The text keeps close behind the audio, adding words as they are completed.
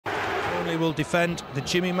Burnley will defend the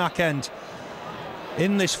Jimmy Mack end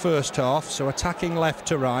in this first half, so attacking left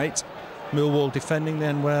to right. Millwall defending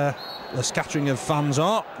then where the scattering of fans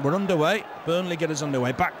are. We're underway. Burnley get us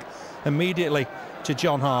underway. Back immediately to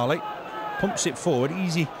John Harley. Pumps it forward.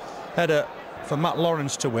 Easy header for Matt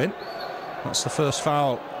Lawrence to win. That's the first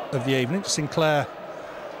foul of the evening. Sinclair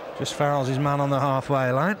just fouls his man on the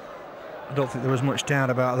halfway line. I don't think there was much doubt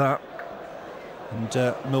about that. And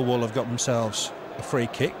Millwall have got themselves a free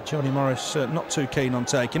kick. Johnny Morris not too keen on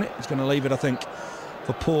taking it. He's going to leave it, I think,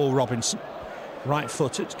 for Paul Robinson.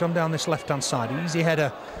 Right-footed. It's gone down this left-hand side. Easy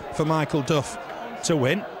header for Michael Duff to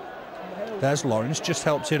win. There's Lawrence, just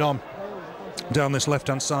helps it on down this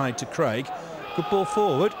left-hand side to Craig. Good ball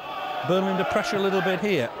forward. Burnley under pressure a little bit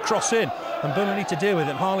here. Cross in, and Burnley need to deal with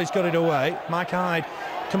it. Harley's got it away. Mike Hyde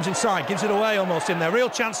comes inside, gives it away almost in there. Real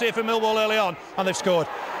chance here for Millwall early on, and they've scored.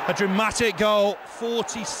 A dramatic goal,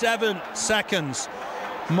 47 seconds.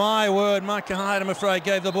 My word, Mike Hyde, I'm afraid,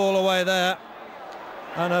 gave the ball away there.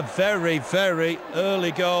 And a very, very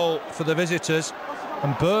early goal for the visitors.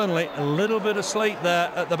 And Burnley a little bit asleep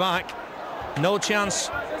there at the back. No chance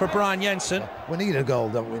for Brian Jensen. We need a goal,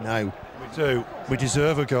 don't we now? We do. We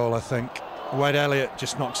deserve a goal, I think. Wade Elliott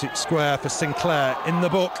just knocks it square for Sinclair in the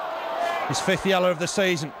book. His 5th yellow of the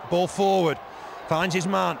season. Ball forward. Finds his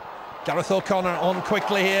man. Gareth O'Connor on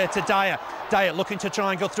quickly here to Dyer. Dyer looking to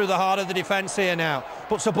try and go through the heart of the defence here now.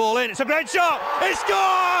 Puts the ball in. It's a great shot. It's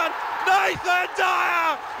gone! Nathan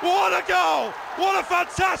Dyer! What a goal! What a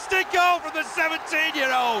fantastic goal from the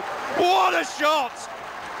 17-year-old! What a shot!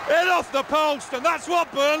 In off the post, and that's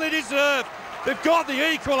what Burnley deserved. They've got the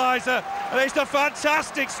equaliser, and it's a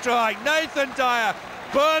fantastic strike. Nathan Dyer,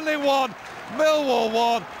 Burnley won, Millwall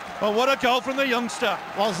won, and what a goal from the youngster.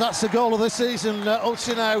 Well, that's the goal of the season,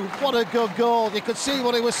 Ulcino. What a good goal. You could see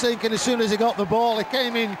what he was thinking as soon as he got the ball. He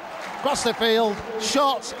came in across the field,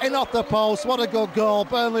 shot in off the post. What a good goal.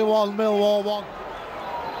 Burnley won, Millwall won.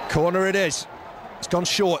 Corner it is. It's gone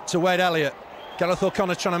short to Wade Elliott. Gareth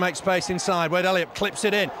O'Connor trying to make space inside. Wade Elliott clips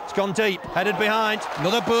it in. It's gone deep, headed behind.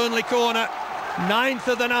 Another Burnley corner. 9th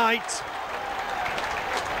of the night.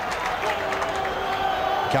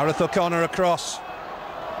 Gareth O'Connor across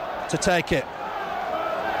to take it.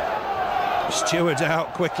 Stewart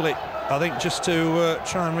out quickly, I think, just to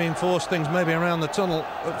try and reinforce things maybe around the tunnel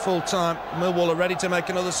at full time. Millwall are ready to make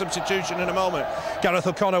another substitution in a moment. Gareth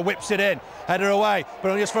O'Connor whips it in, header away,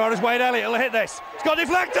 but only as far as Wade Elliott will hit this. It's got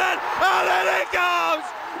deflected, and in it goes!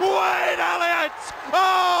 Wade Elliott!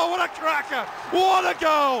 Oh, what a cracker! What a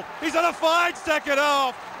goal! He's had a fine second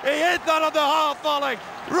half. He hit that on the half volley,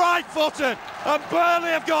 right-footed, and Burnley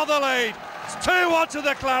have got the lead. It's 2-1 to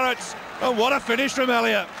the Clarets, and what a finish from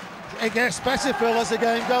Elliott. It gets better, Phil, as the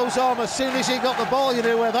game goes on. As soon as he got the ball, you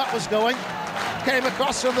knew where that was going. Came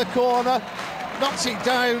across from the corner, knocks it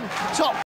down, top